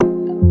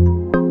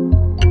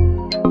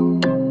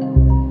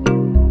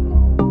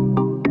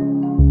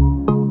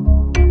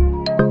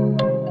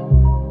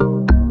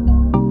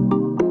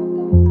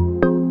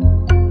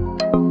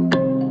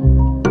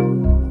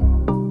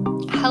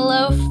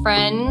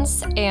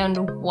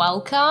and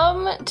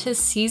welcome to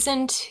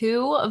season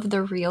 2 of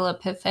The Real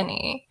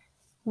Epiphany.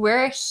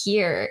 We're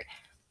here.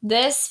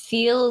 This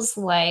feels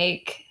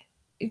like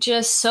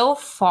just so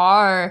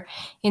far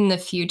in the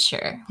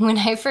future. When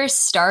I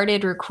first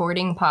started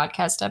recording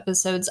podcast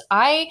episodes,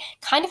 I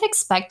kind of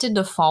expected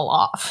to fall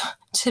off,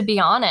 to be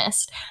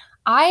honest.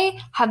 I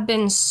have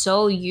been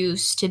so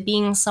used to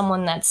being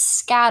someone that's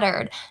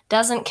scattered,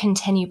 doesn't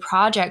continue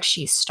projects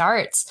she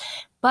starts,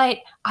 but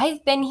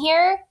I've been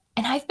here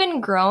and I've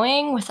been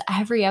growing with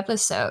every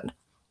episode.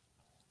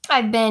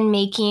 I've been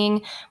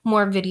making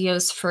more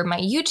videos for my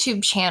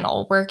YouTube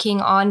channel,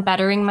 working on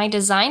bettering my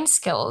design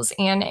skills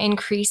and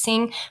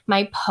increasing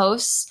my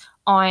posts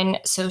on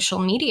social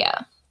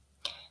media.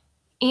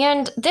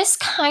 And this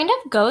kind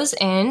of goes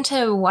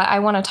into what I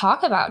want to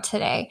talk about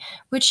today,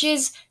 which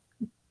is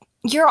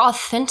your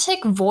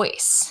authentic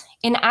voice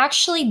and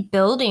actually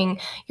building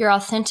your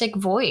authentic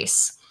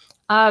voice.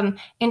 And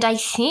I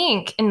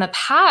think in the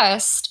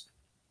past,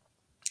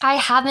 I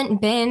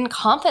haven't been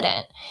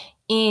confident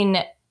in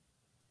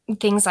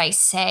things I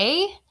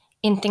say,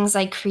 in things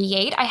I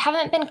create. I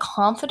haven't been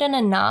confident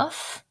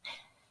enough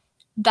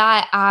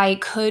that I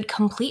could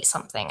complete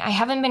something. I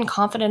haven't been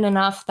confident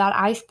enough that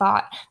I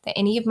thought that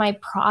any of my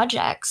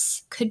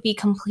projects could be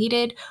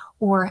completed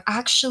or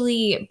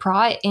actually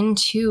brought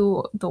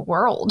into the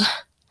world.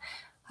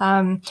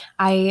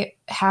 I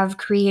have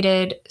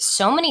created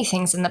so many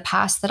things in the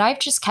past that I've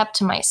just kept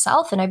to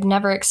myself and I've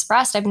never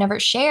expressed, I've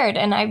never shared.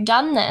 And I've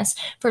done this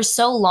for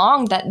so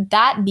long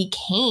that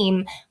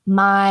became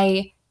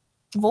my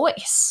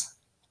voice.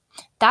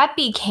 That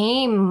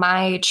became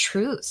my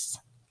truth.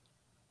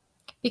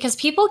 Because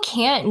people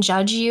can't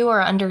judge you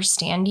or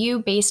understand you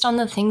based on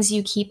the things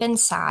you keep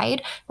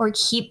inside or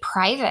keep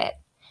private.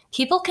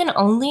 People can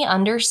only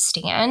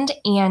understand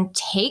and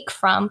take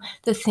from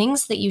the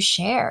things that you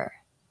share.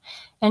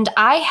 And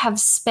I have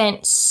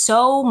spent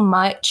so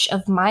much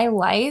of my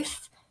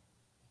life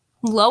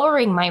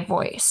lowering my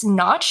voice,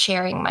 not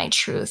sharing my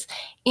truth.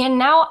 And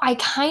now I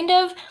kind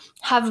of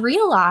have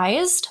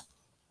realized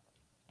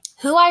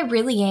who I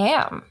really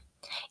am.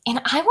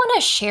 And I want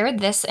to share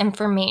this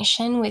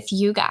information with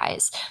you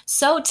guys.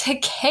 So to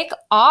kick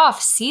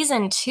off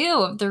season 2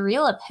 of The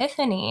Real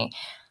Epiphany,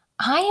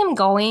 I am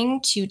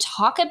going to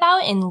talk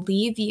about and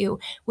leave you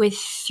with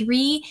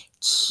 3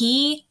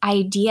 key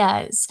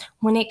ideas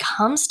when it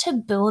comes to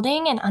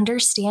building and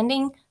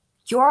understanding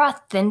your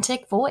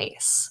authentic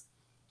voice.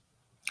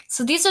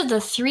 So these are the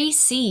 3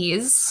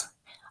 C's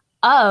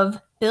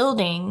of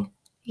building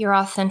your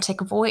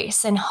authentic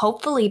voice. And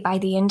hopefully by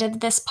the end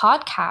of this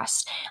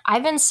podcast,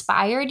 I've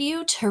inspired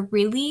you to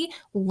really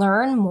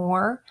learn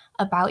more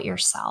about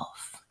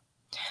yourself.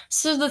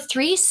 So the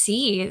 3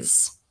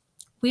 C's,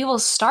 we will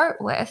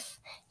start with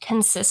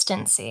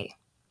consistency.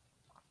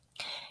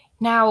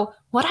 Now,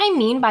 what I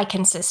mean by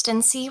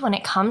consistency when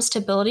it comes to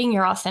building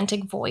your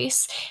authentic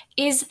voice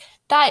is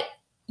that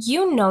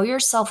you know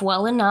yourself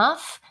well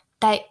enough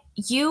that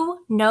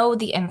you know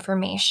the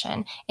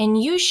information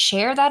and you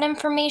share that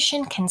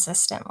information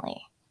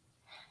consistently.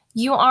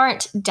 You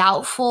aren't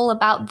doubtful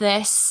about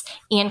this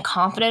and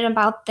confident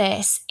about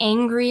this,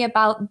 angry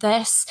about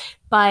this,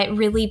 but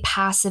really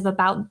passive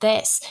about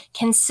this.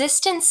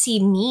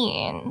 Consistency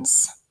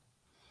means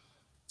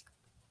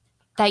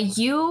that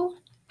you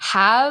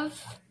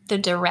have the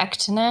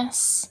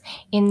directness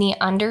in the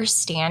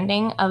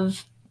understanding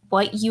of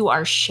what you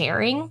are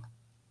sharing.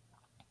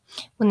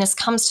 When this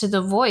comes to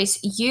the voice,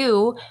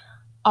 you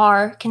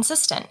are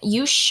consistent.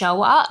 You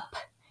show up.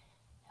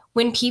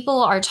 When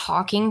people are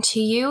talking to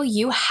you,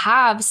 you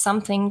have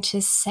something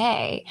to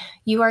say.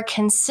 You are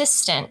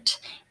consistent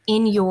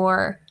in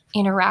your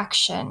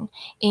interaction,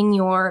 in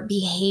your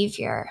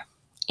behavior,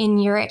 in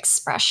your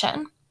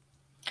expression.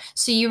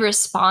 So you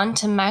respond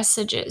to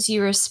messages,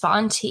 you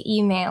respond to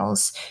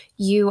emails,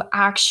 you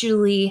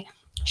actually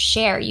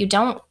share, you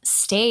don't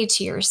stay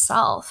to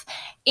yourself.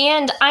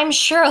 And I'm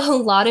sure a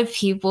lot of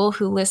people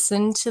who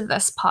listen to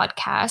this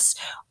podcast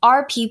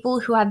are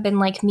people who have been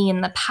like me in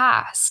the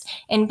past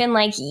and been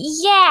like,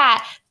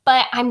 yeah,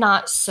 but I'm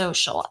not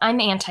social. I'm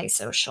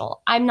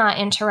antisocial. I'm not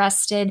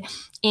interested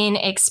in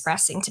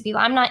expressing to people.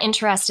 I'm not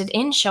interested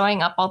in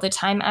showing up all the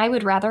time. I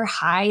would rather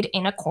hide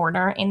in a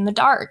corner in the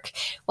dark.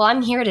 Well,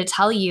 I'm here to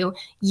tell you,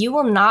 you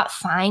will not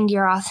find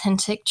your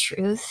authentic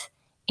truth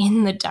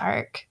in the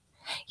dark.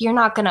 You're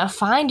not going to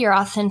find your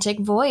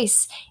authentic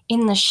voice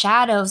in the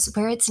shadows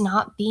where it's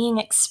not being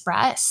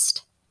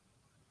expressed.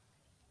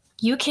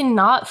 You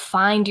cannot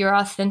find your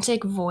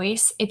authentic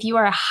voice if you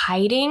are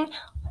hiding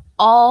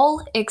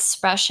all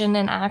expression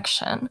and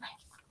action.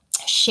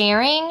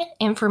 Sharing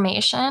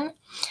information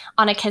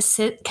on a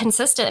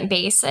consistent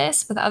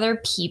basis with other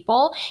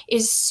people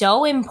is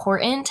so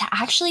important to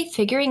actually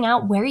figuring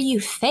out where you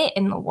fit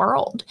in the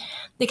world.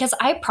 Because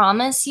I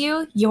promise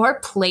you, your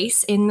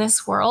place in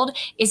this world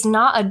is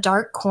not a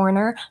dark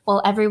corner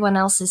while everyone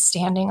else is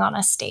standing on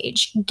a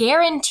stage.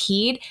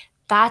 Guaranteed,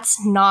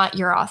 that's not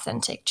your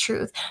authentic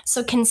truth.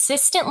 So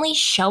consistently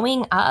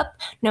showing up,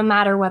 no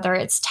matter whether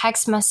it's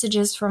text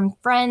messages from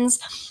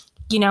friends,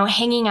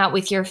 hanging out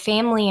with your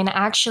family and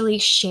actually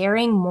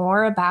sharing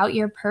more about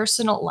your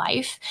personal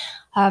life.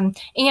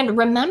 And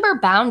remember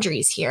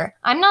boundaries here.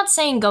 I'm not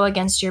saying go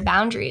against your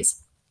boundaries.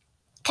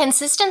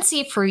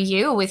 Consistency for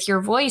you with your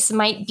voice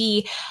might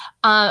be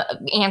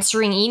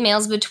answering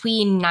emails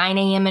between 9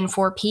 a.m. and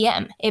 4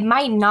 p.m. It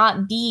might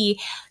not be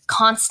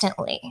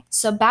constantly.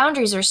 So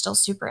boundaries are still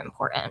super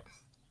important.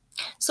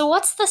 So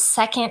what's the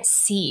second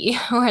C,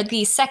 or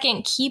the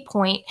second key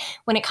point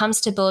when it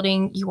comes to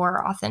building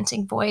your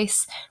authentic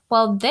voice?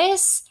 Well,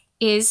 this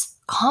is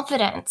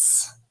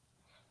confidence.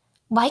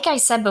 Like I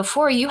said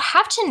before, you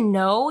have to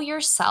know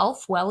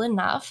yourself well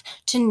enough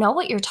to know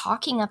what you're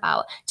talking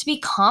about, to be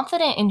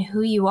confident in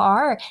who you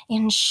are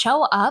and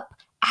show up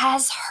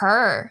as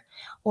her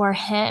or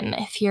him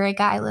if you're a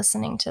guy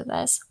listening to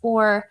this,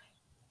 or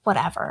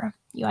whatever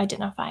you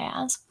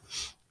identify as.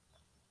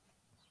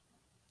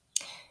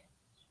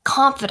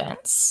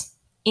 Confidence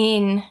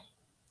in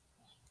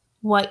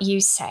what you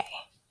say.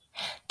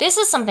 This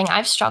is something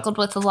I've struggled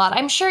with a lot.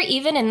 I'm sure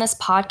even in this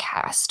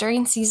podcast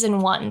during season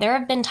 1, there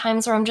have been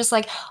times where I'm just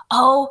like,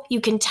 oh, you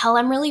can tell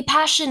I'm really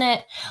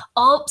passionate.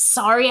 Oh,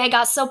 sorry, I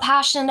got so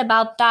passionate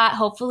about that.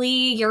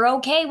 Hopefully you're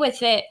okay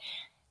with it.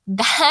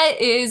 That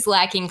is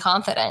lacking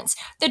confidence.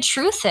 The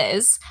truth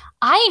is,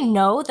 I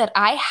know that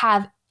I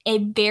have a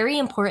very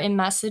important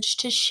message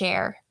to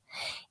share,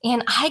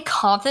 and I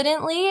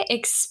confidently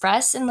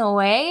express in the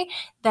way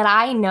that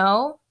I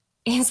know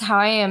is how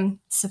I am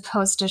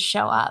supposed to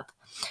show up.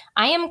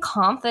 I am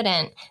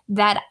confident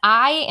that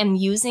I am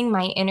using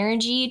my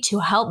energy to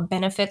help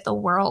benefit the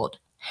world.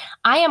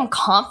 I am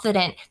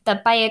confident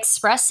that by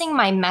expressing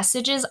my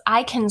messages,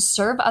 I can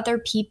serve other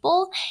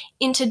people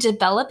into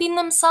developing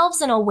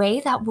themselves in a way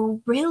that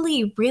will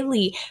really,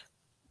 really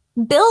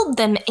build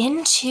them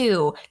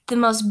into the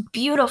most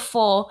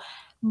beautiful,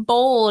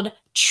 bold,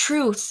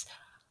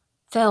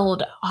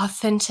 truth-filled,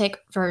 authentic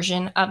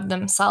version of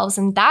themselves.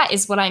 And that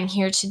is what I'm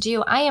here to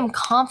do. I am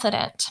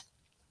confident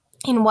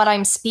in what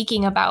I'm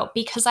speaking about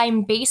because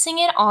I'm basing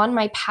it on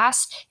my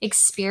past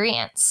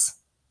experience.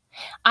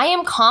 I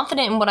am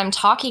confident in what I'm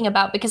talking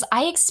about because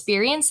I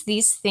experienced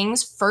these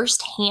things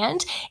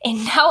firsthand,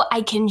 and now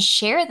I can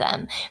share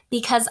them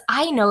because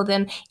I know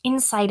them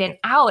inside and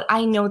out.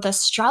 I know the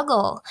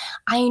struggle.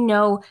 I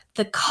know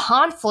the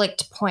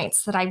conflict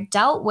points that I've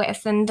dealt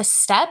with and the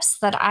steps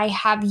that I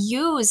have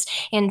used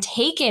and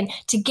taken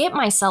to get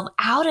myself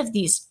out of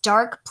these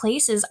dark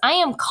places. I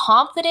am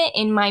confident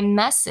in my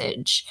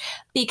message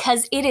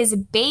because it is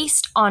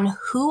based on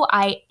who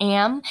I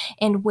am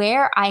and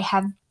where I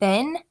have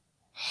been.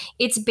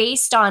 It's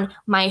based on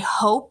my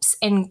hopes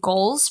and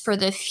goals for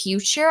the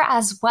future,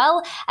 as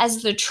well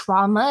as the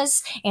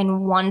traumas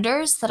and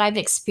wonders that I've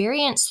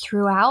experienced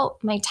throughout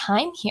my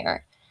time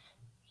here.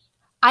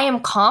 I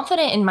am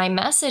confident in my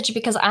message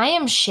because I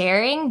am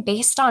sharing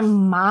based on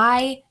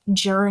my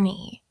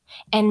journey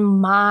and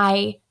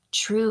my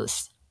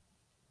truth.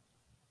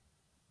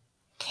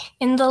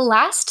 In the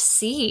last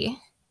C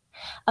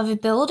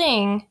of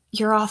building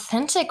your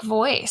authentic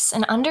voice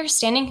and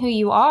understanding who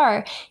you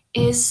are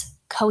is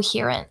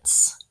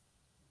coherence.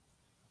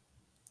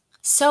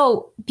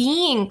 So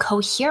being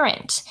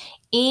coherent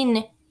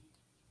in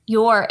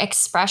your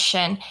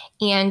expression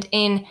and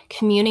in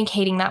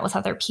communicating that with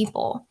other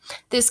people.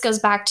 This goes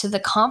back to the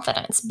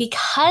confidence.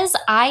 Because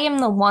I am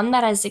the one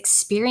that has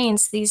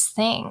experienced these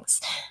things,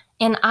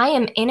 and I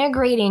am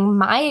integrating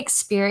my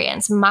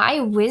experience, my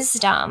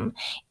wisdom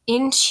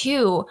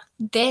into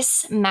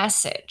this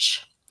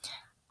message,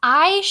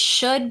 I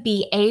should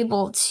be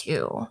able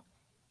to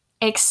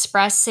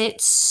express it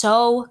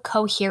so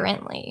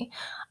coherently.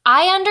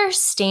 I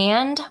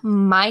understand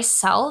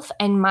myself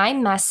and my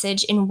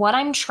message and what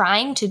I'm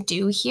trying to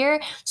do here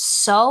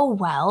so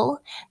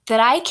well that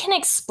I can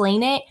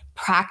explain it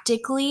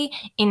practically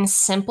in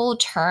simple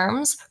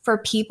terms for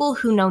people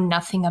who know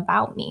nothing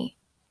about me.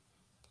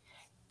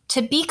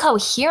 To be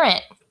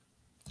coherent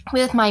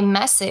with my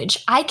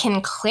message, I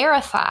can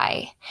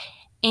clarify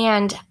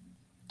and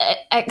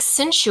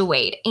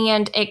accentuate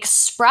and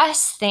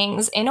express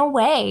things in a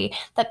way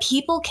that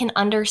people can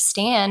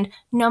understand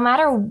no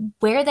matter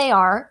where they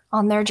are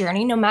on their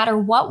journey, no matter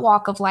what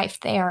walk of life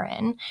they are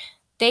in.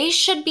 They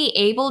should be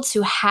able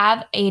to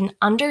have an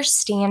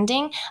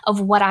understanding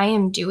of what I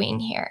am doing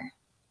here.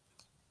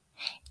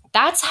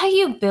 That's how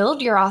you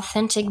build your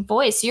authentic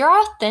voice. Your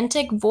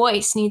authentic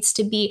voice needs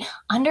to be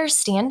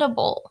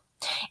understandable.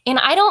 And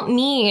I don't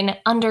mean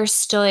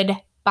understood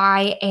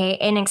by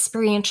an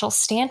experiential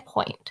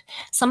standpoint.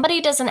 Somebody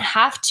doesn't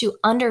have to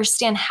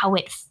understand how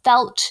it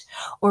felt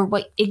or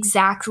what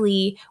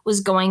exactly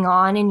was going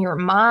on in your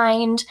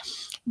mind,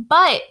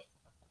 but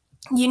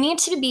you need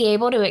to be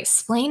able to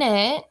explain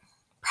it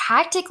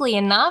practically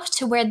enough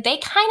to where they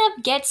kind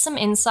of get some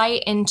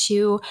insight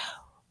into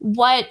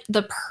what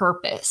the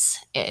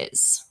purpose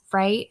is,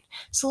 right?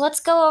 So let's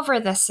go over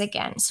this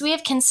again. So we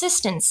have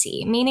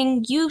consistency,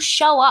 meaning you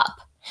show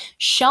up.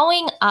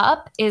 Showing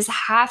up is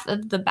half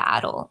of the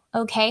battle,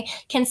 okay?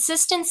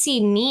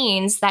 Consistency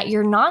means that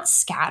you're not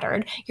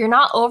scattered. You're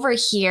not over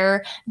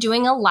here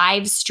doing a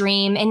live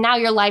stream and now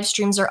your live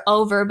streams are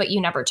over, but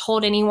you never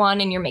told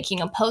anyone, and you're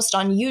making a post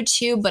on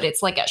YouTube, but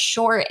it's like a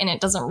short and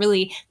it doesn't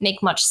really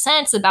make much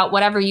sense about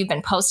whatever you've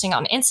been posting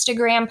on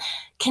Instagram.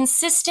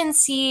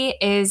 Consistency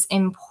is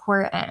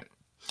important.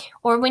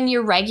 Or when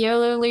you're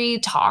regularly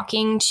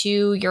talking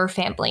to your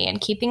family and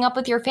keeping up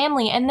with your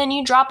family, and then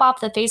you drop off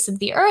the face of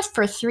the earth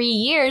for 3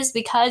 years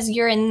because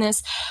you're in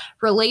this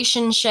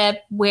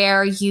relationship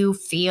where you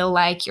feel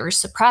like you're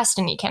suppressed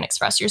and you can't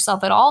express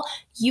yourself at all.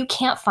 You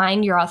can't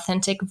find your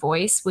authentic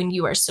voice when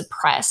you are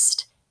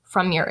suppressed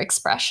from your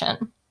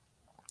expression.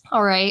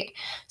 All right.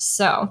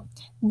 So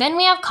then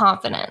we have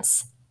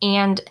confidence,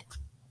 and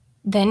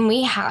then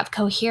we have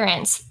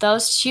coherence.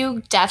 Those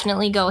two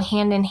definitely go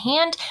hand in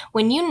hand.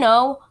 When you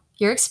know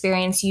your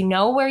experience, you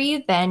know where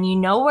you've been, you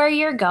know where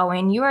you're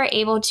going, you are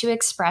able to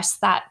express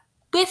that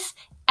with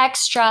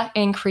extra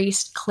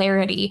increased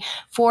clarity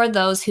for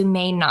those who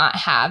may not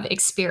have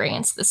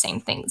experienced the same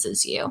things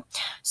as you.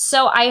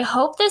 So I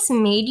hope this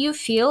made you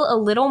feel a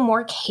little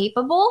more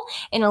capable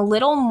and a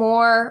little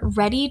more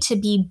ready to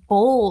be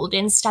bold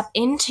and step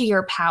into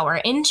your power,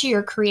 into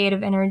your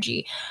creative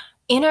energy.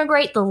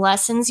 Integrate the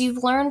lessons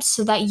you've learned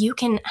so that you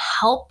can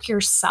help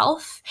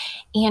yourself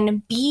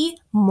and be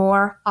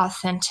more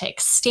authentic.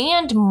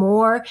 Stand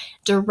more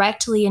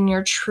directly in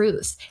your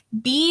truth.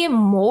 Be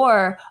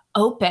more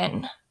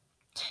open.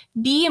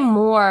 Be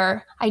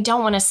more, I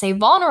don't want to say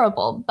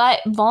vulnerable, but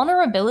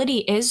vulnerability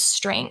is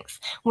strength.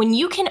 When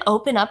you can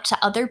open up to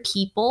other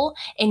people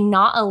and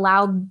not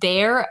allow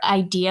their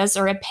ideas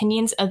or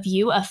opinions of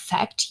you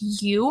affect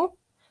you,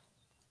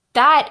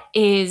 that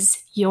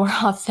is your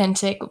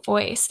authentic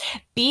voice.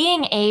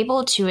 Being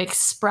able to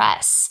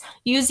express,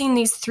 using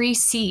these 3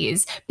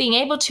 C's, being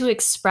able to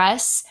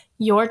express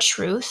your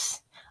truth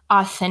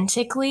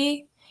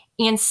authentically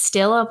and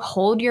still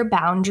uphold your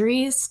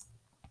boundaries,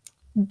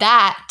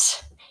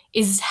 that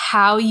is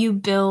how you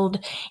build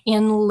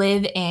and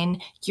live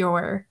in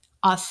your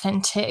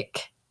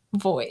authentic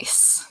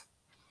voice.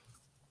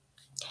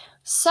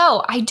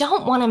 So I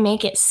don't want to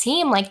make it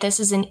seem like this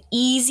is an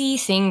easy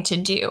thing to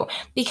do,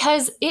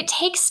 because it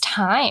takes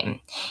time.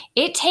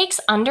 It takes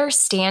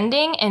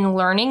understanding and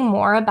learning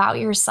more about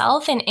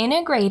yourself and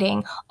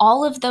integrating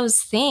all of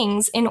those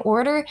things in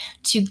order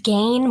to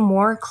gain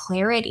more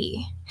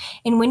clarity.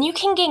 And when you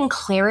can gain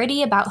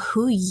clarity about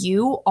who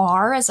you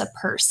are as a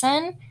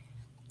person,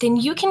 then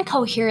you can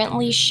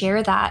coherently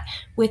share that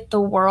with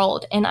the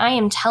world. And I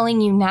am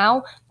telling you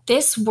now,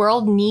 this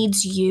world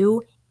needs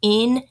you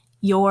in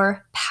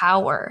your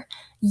power.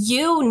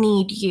 You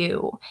need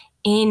you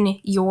in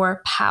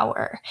your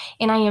power.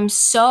 And I am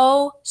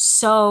so,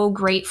 so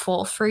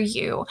grateful for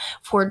you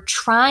for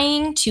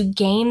trying to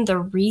gain the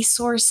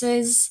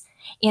resources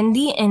and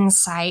the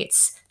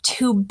insights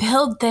to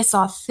build this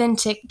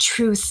authentic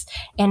truth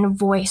and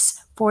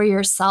voice for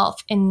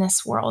yourself in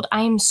this world.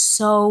 I am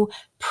so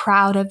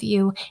proud of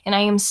you, and I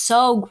am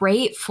so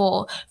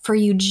grateful for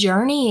you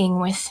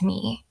journeying with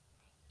me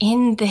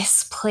in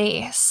this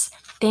place.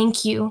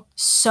 Thank you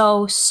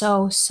so,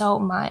 so, so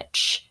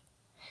much.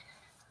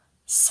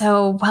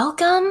 So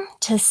welcome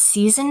to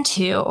season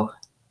 2.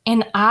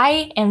 And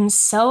I am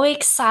so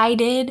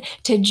excited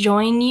to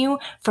join you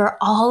for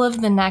all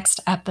of the next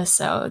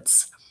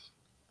episodes.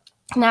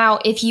 Now,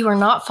 if you are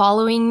not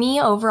following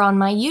me over on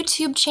my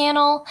YouTube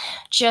channel,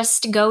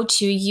 just go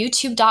to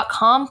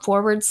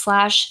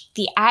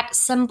youtube.com/the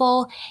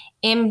 @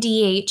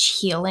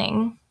 MDH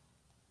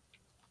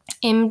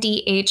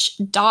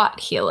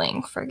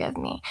MDH.healing, forgive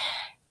me.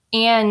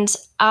 And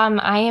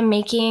I am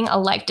making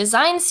a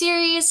design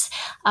series,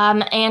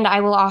 and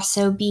I will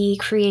also be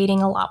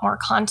creating a lot more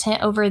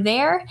content over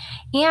there.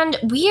 And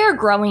we are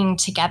growing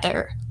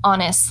together,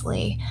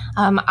 honestly.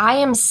 I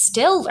am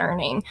still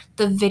learning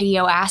the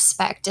video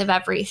aspect of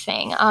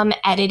everything,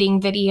 editing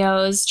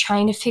videos,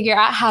 trying to figure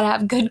out how to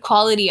have good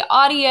quality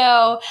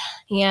audio,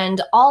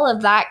 and all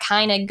of that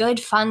kind of good,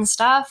 fun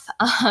stuff.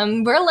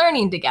 We're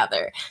learning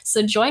together.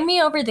 So join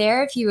me over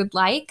there if you would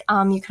like.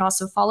 You can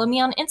also follow me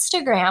on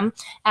Instagram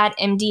at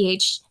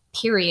MDH.healing.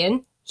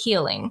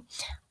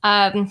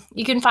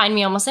 You can find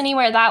me almost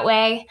anywhere that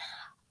way.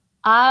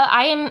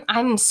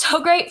 I'm so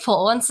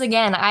grateful. Once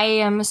again, I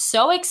am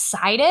so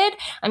excited.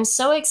 I'm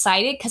so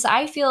excited because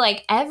I feel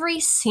like every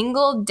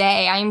single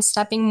day I am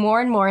stepping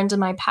more and more into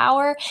my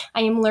power.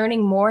 I am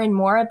learning more and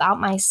more about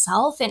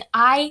myself, and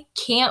I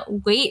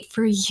can't wait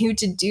for you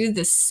to do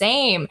the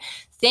same.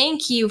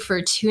 Thank you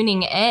for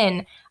tuning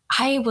in.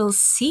 I will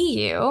see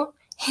you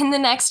in the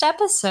next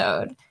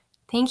episode.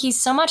 Thank you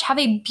so much. Have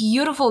a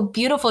beautiful,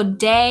 beautiful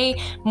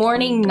day,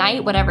 morning,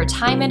 night, whatever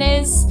time it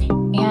is.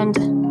 And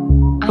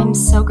I'm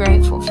so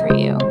grateful for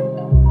you.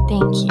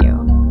 Thank you.